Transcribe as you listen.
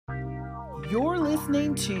You're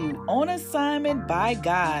listening to On Assignment by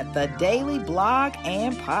God, the daily blog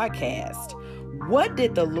and podcast. What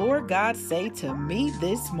did the Lord God say to me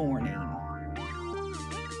this morning?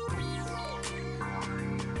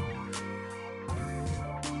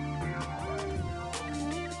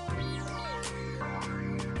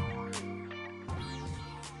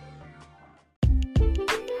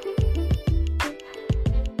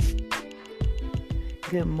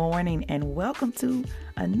 Good morning and welcome to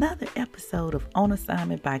another episode of On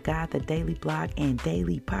Assignment by God, the daily blog and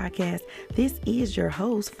daily podcast. This is your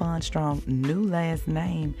host, Fawn Strong, new last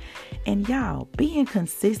name. And y'all, being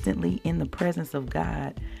consistently in the presence of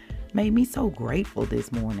God made me so grateful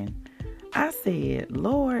this morning. I said,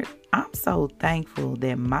 Lord, I'm so thankful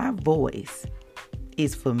that my voice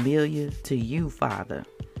is familiar to you, Father.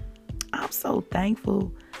 I'm so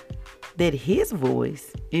thankful that his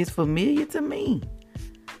voice is familiar to me.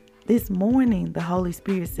 This morning, the Holy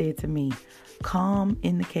Spirit said to me, calm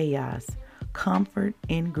in the chaos, comfort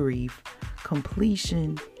in grief,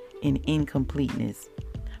 completion in incompleteness.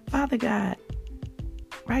 Father God,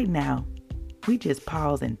 right now, we just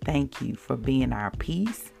pause and thank you for being our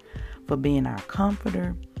peace, for being our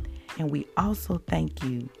comforter, and we also thank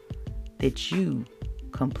you that you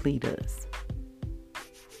complete us.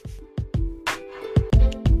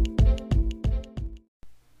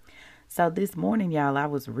 So this morning, y'all, I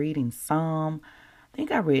was reading Psalm. I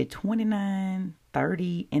think I read 29,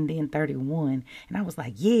 30, and then 31. And I was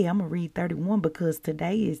like, yeah, I'm going to read 31 because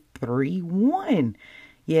today is 3/1.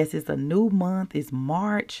 Yes, it's a new month. It's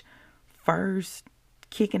March 1st,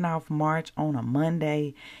 kicking off March on a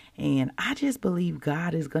Monday. And I just believe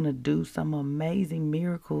God is going to do some amazing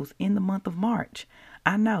miracles in the month of March.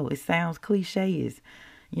 I know it sounds cliches,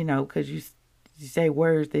 because you say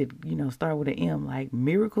words that, start with an M, like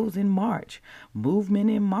miracles in March, movement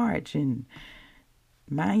in March, and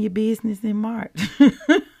mind your business in March.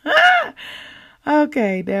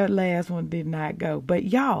 Okay, that last one did not go. But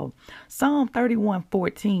y'all, Psalm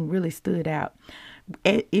 31:14 really stood out.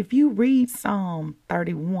 If you read Psalm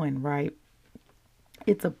 31, right,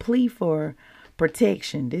 it's a plea for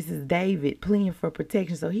protection. This is David pleading for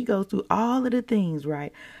protection. So he goes through all of the things,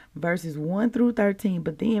 right? Verses 1 through 13.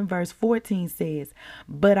 But then verse 14 says,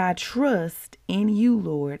 but I trust in you,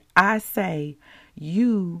 Lord. I say,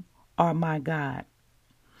 you are my God.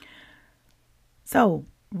 So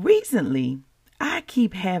recently, I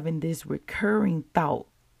keep having this recurring thought,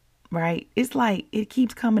 right? It's like it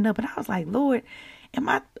keeps coming up. And I was like, Lord, am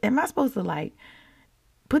I supposed to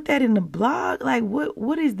put that in the blog? Like,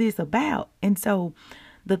 what is this about? And so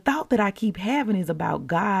the thought that I keep having is about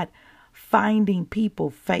God finding people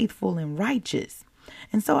faithful and righteous.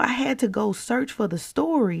 And so I had to go search for the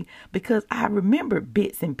story because I remembered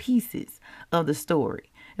bits and pieces of the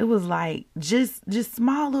story. It was like just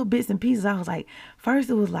small little bits and pieces. I was like, first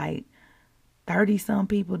it was like 30 some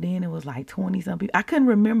people. Then it was like 20 some people. I couldn't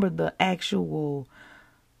remember the actual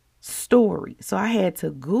story. So I had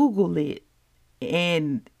to Google it.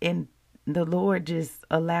 And the Lord just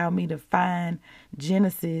allowed me to find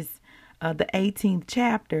Genesis, the 18th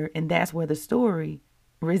chapter, and that's where the story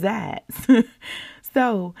resides.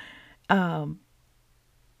 So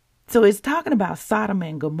it's talking about Sodom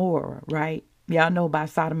and Gomorrah, right? Y'all know about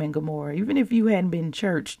Sodom and Gomorrah. Even if you hadn't been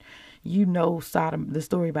churched, you know the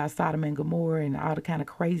story about Sodom and Gomorrah and all the kind of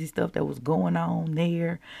crazy stuff that was going on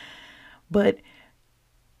there. But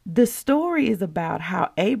the story is about how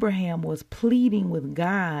Abraham was pleading with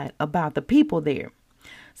God about the people there.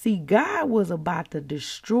 See, God was about to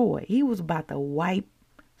destroy. He was about to wipe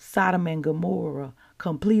Sodom and Gomorrah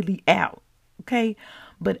completely out. Okay.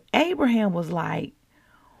 But Abraham was like,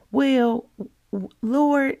 well,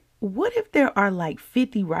 Lord, what if there are like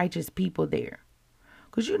 50 righteous people there?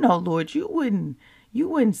 Because, Lord, you wouldn't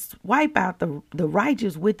wipe out the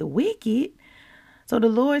righteous with the wicked. So the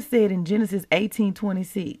Lord said in Genesis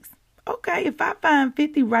 18:26, okay, if I find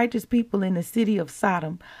 50 righteous people in the city of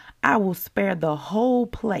Sodom, I will spare the whole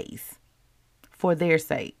place for their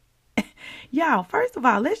sake. Y'all, first of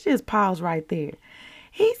all, let's just pause right there.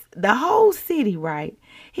 The whole city, right?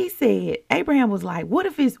 He said, Abraham was like, what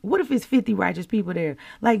if it's 50 righteous people there?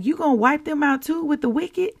 Like, you gonna wipe them out too with the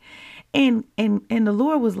wicked? And the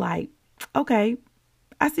Lord was like, okay,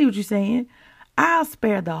 I see what you're saying. I'll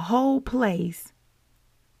spare the whole place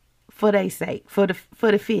for their sake, for the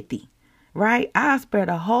 50, right? I'll spare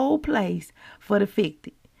the whole place for the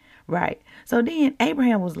 50, right? So then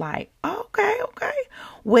Abraham was like, okay.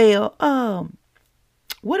 Well,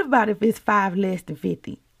 what about if it's 5 less than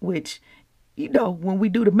 50? Which, when we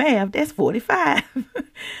do the math, that's 45.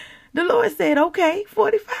 The Lord said, okay,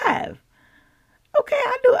 45. Okay,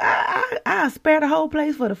 I'll spare the whole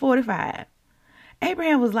place for the 45.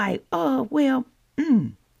 Abraham was like, well,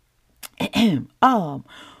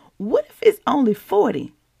 what if it's only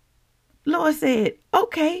 40? Lord said,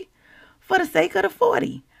 okay, for the sake of the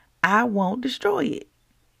 40, I won't destroy it.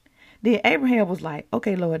 Then Abraham was like,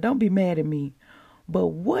 okay, Lord, don't be mad at me, but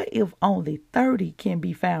what if only 30 can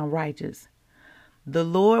be found righteous? The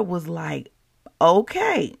Lord was like,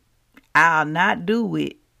 okay, I'll not do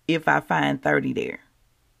it if I find 30 there.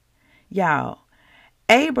 Y'all,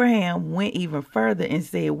 Abraham went even further and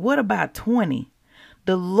said, what about 20?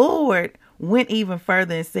 The Lord went even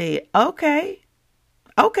further and said, okay,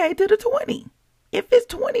 to the 20. If it's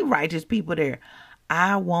 20 righteous people there,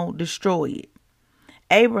 I won't destroy it.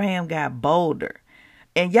 Abraham got bolder.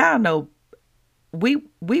 And y'all know, we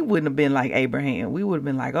wouldn't have been like Abraham. We would have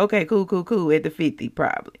been like, okay, cool, at the 50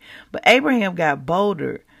 probably. But Abraham got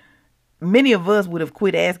bolder. Many of us would have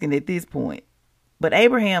quit asking at this point. But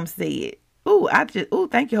Abraham said,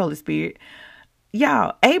 thank you, Holy Spirit.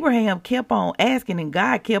 Y'all, Abraham kept on asking and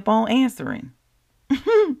God kept on answering.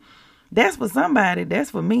 That's for somebody.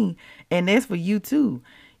 That's for me. And that's for you too.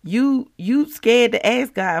 You scared to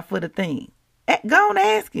ask God for the thing. Go and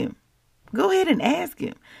ask him. Go ahead and ask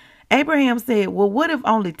him. Abraham said, well, what if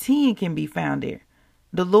only 10 can be found there?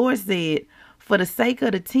 The Lord said, for the sake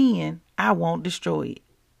of the 10, I won't destroy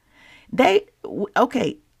it.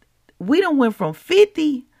 We done went from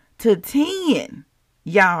 50 to 10,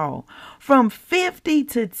 y'all. From 50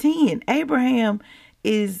 to 10. Abraham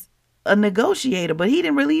is a negotiator, but he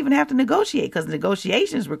didn't really even have to negotiate because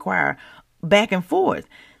negotiations require back and forth.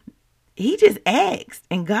 He just asked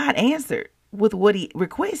and God answered with what he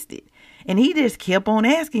requested. And he just kept on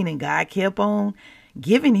asking and God kept on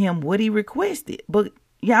giving him what he requested. But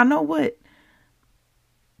y'all know what?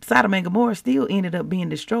 Sodom and Gomorrah still ended up being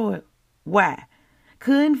destroyed. Why?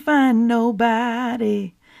 Couldn't find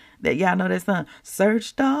nobody. That y'all know that song.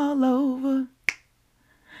 Searched all over.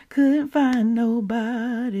 Couldn't find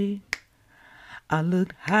nobody. I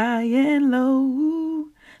looked high and low.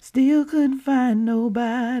 Still couldn't find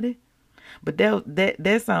nobody. But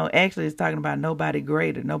that song actually is talking about nobody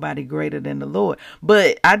greater than the Lord.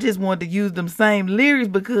 But I just wanted to use them same lyrics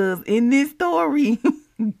because in this story,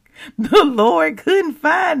 the Lord couldn't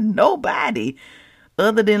find nobody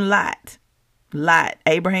other than Lot. Lot,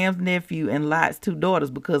 Abraham's nephew, and Lot's 2 daughters,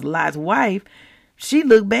 because Lot's wife, she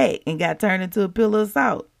looked back and got turned into a pillar of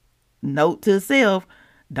salt. Note to self,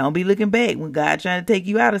 don't be looking back when God trying to take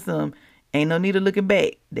you out of something. Ain't no need of looking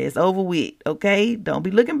back. That's over with, okay? Don't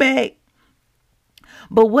be looking back.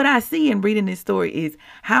 But what I see in reading this story is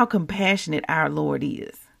how compassionate our Lord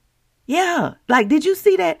is. Yeah, like, did you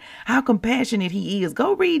see that? How compassionate he is.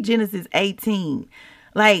 Go read Genesis 18.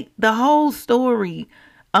 Like, the whole story,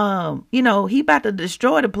 he about to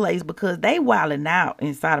destroy the place because they wilding out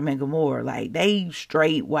in Sodom and Gomorrah. Like, they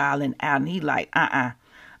straight wilding out. And he like, I'm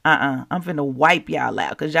finna wipe y'all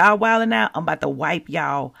out. Because y'all wilding out, I'm about to wipe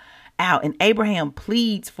y'all out. And Abraham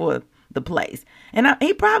pleads for the place. And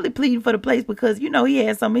he probably pleaded for the place because, he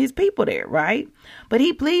had some of his people there, right? But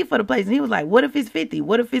he pleaded for the place. And he was like, what if it's 50?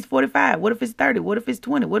 What if it's 45? What if it's 30? What if it's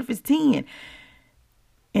 20? What if it's 10?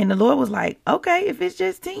 And the Lord was like, okay, if it's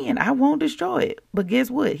just 10, I won't destroy it. But guess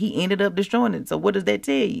what? He ended up destroying it. So what does that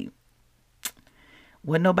tell you?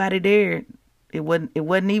 Wasn't nobody there. It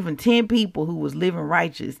wasn't even 10 people who was living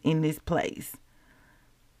righteous in this place.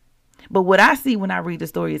 But what I see when I read the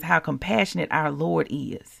story is how compassionate our Lord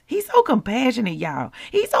is. He's so compassionate, y'all.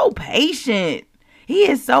 He's so patient. He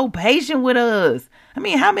is so patient with us. I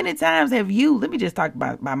mean, how many times have you, let me just talk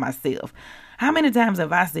about by myself. How many times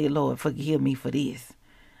have I said, Lord, forgive me for this?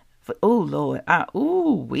 Lord,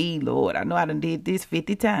 Lord, I know I done did this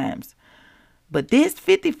 50 times. But this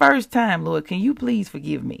 51st time, Lord, can you please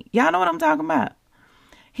forgive me? Y'all know what I'm talking about?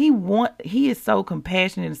 He is so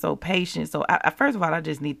compassionate and so patient. So first of all, I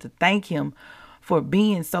just need to thank him for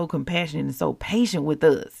being so compassionate and so patient with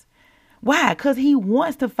us. Why? Because he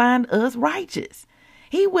wants to find us righteous.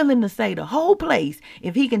 He willing to save the whole place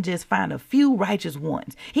if he can just find a few righteous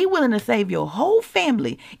ones. He willing to save your whole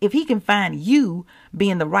family if he can find you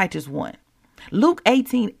being the righteous one. Luke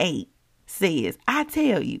 18:8 says, I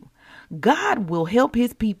tell you, God will help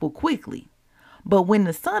his people quickly. But when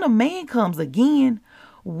the Son of Man comes again,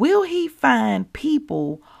 will he find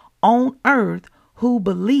people on earth who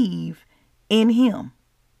believe in him?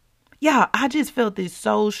 Yeah, I just felt this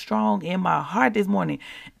so strong in my heart this morning.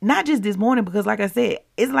 Not just this morning, because like I said,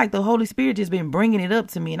 it's like the Holy Spirit just been bringing it up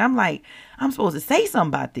to me. And I'm like, I'm supposed to say something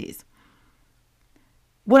about this.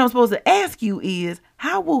 What I'm supposed to ask you is,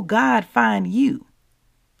 how will God find you?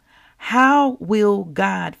 How will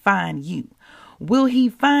God find you? Will he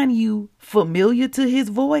find you familiar to his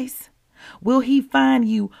voice? Will he find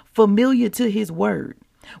you familiar to his word?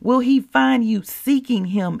 Will he find you seeking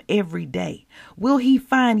him every day? Will he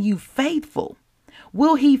find you faithful?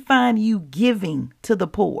 Will he find you giving to the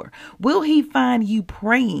poor? Will he find you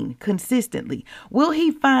praying consistently? Will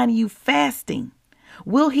he find you fasting?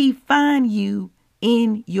 Will he find you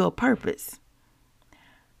in your purpose?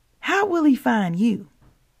 How will he find you?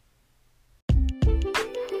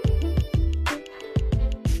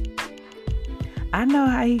 I know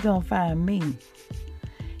how he gonna find me.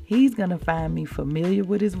 He's gonna find me familiar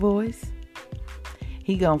with his voice.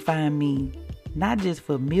 He gonna find me not just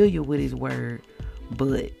familiar with his word,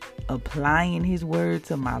 but applying his word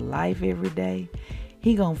to my life every day.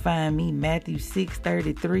 He gonna find me Matthew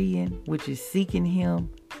 6:33 in, which is seeking him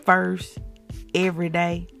first every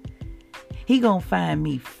day. He gonna find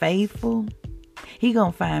me faithful. He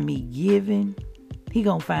gonna find me giving. He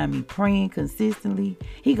gonna find me praying consistently.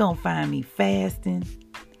 He gonna find me fasting.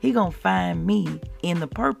 He gonna find me in the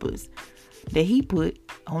purpose that he put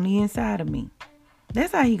on the inside of me.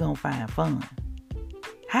 That's how he gonna find fun.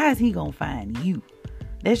 How is he gonna find you?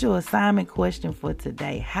 That's your assignment question for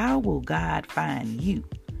today. How will God find you?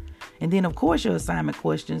 And then, of course, your assignment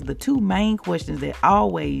questions, the two main questions that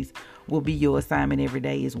always will be your assignment every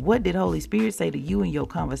day is, what did Holy Spirit say to you in your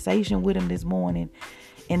conversation with him this morning?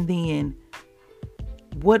 And then,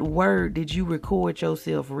 what word did you record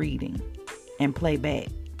yourself reading and play back?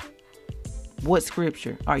 What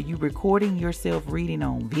scripture are you recording yourself reading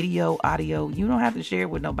on video, audio? You don't have to share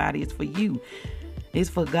it with nobody. It's for you.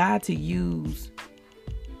 It's for God to use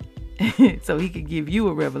so he can give you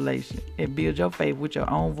a revelation and build your faith with your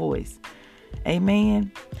own voice.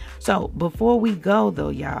 Amen. So before we go though,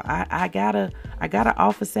 y'all, I gotta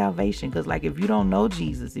offer salvation. Because like, if you don't know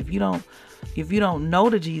Jesus, if you don't know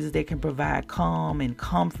the Jesus that can provide calm and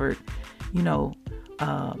comfort,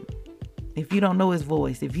 if you don't know his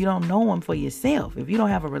voice, if you don't know him for yourself, if you don't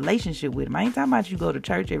have a relationship with him, I ain't talking about you go to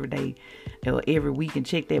church every day or every week and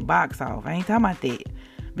check that box off. I ain't talking about that.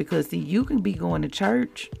 Because see, you can be going to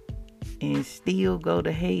church and still go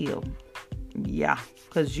to hell. Yeah,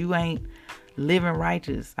 because you ain't living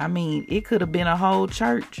righteous. I mean, it could have been a whole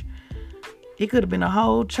church. It could have been a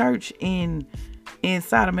whole church in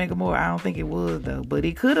Sodom and Gomorrah. I don't think it was though, but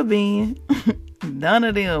it could have been. None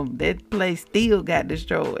of them. That place still got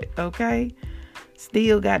destroyed. Okay?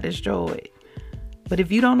 Still got destroyed. But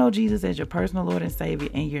if you don't know Jesus as your personal Lord and Savior,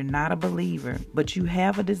 and you're not a believer, but you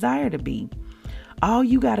have a desire to be, all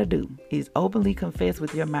you got to do is openly confess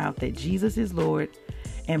with your mouth that Jesus is Lord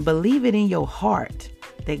and believe it in your heart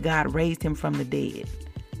that God raised him from the dead.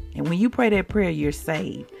 And when you pray that prayer, you're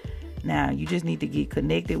saved. Now, you just need to get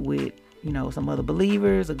connected with, some other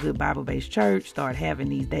believers, a good Bible-based church, start having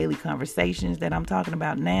these daily conversations that I'm talking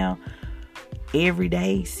about now. Every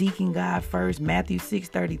day, seeking God first, Matthew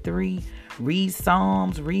 6:33, read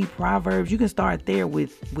Psalms, read Proverbs. You can start there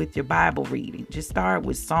with your Bible reading. Just start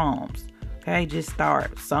with Psalms. Okay, just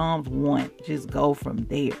start Psalms 1. Just go from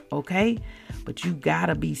there, okay? But you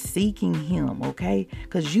gotta be seeking him, okay?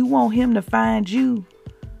 Because you want him to find you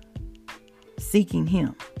seeking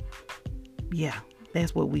him. Yeah,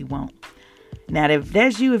 that's what we want. Now, if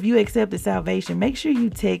that's you, if you accepted salvation, make sure you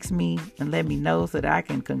text me and let me know so that I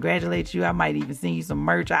can congratulate you. I might even send you some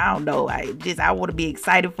merch. I don't know. I want to be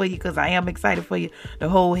excited for you because I am excited for you. The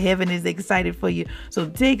whole heaven is excited for you. So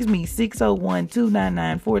text me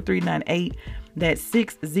 601-299-4398. That's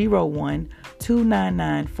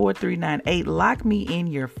 601-299-4398. Lock me in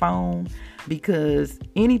your phone, because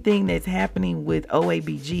anything that's happening with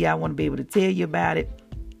OABG, I want to be able to tell you about it.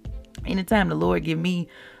 Anytime the Lord give me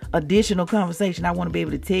additional conversation, I want to be able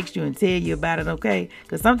to text you and tell you about it, okay?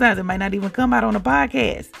 Because sometimes it might not even come out on a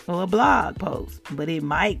podcast or a blog post, but it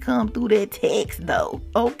might come through that text though,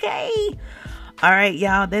 okay? All right,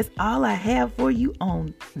 y'all, that's all I have for you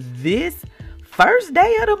on this first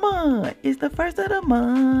day of the month. It's the first of the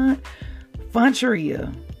month.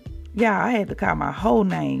 Funtria. Yeah, I had to call my whole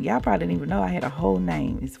name. Y'all probably didn't even know I had a whole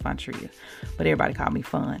name. It's Funtria, but everybody called me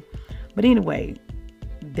Fun. But anyway,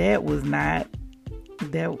 that was not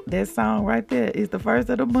that song right there is the first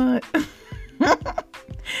of the month.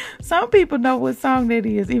 Some people know what song that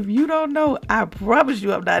is. If you don't know, I promise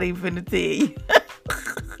you I'm not even finna tell you.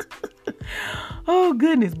 Oh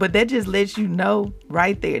goodness. But that just lets you know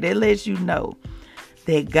right there. That lets you know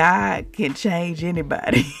that God can change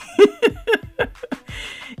anybody.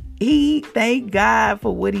 Thank God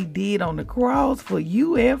for what he did on the cross for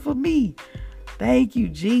you and for me. Thank you,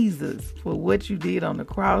 Jesus, for what you did on the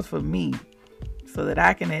cross for me, so that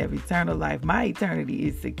I can have eternal life. My eternity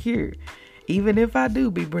is secure, even if I do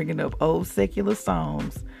be bringing up old secular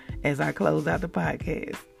songs as I close out the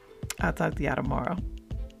podcast. I'll talk to y'all tomorrow.